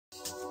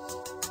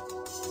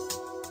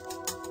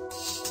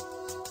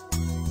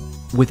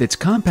With its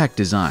compact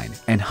design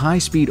and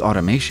high-speed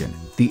automation,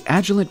 the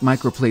Agilent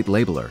Microplate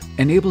Labeler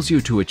enables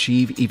you to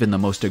achieve even the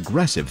most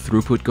aggressive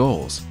throughput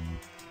goals.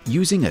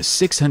 Using a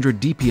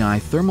 600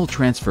 dpi thermal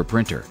transfer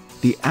printer,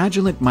 the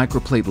Agilent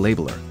Microplate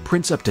Labeler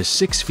prints up to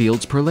 6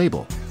 fields per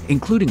label,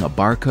 including a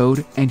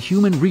barcode and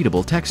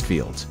human-readable text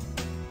fields.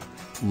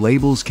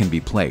 Labels can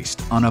be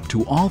placed on up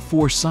to all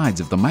 4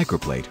 sides of the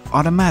microplate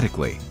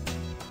automatically.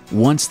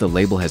 Once the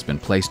label has been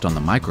placed on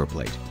the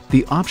microplate,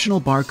 the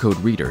optional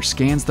barcode reader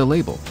scans the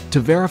label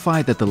to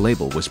verify that the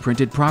label was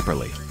printed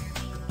properly.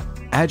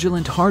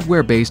 Agilent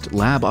hardware-based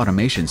lab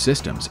automation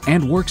systems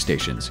and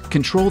workstations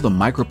control the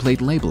microplate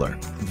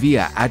labeler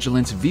via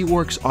Agilent's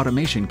vWorks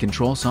automation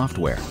control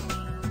software.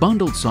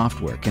 Bundled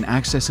software can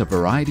access a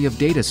variety of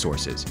data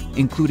sources,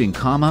 including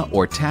comma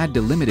or TAD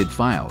delimited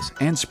files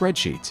and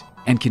spreadsheets,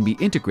 and can be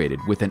integrated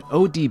with an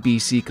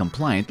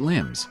ODBC-compliant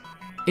LIMS.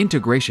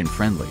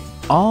 Integration-friendly,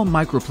 all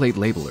microplate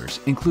labelers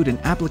include an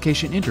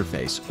application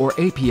interface or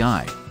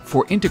API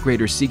for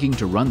integrators seeking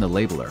to run the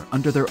labeler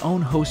under their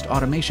own host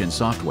automation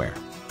software.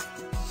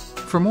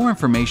 For more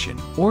information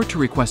or to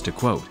request a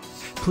quote,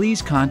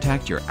 please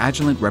contact your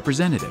Agilent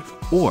representative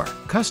or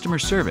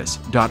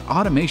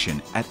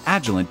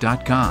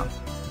customerservice.automation@agilent.com.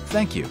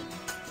 Thank you.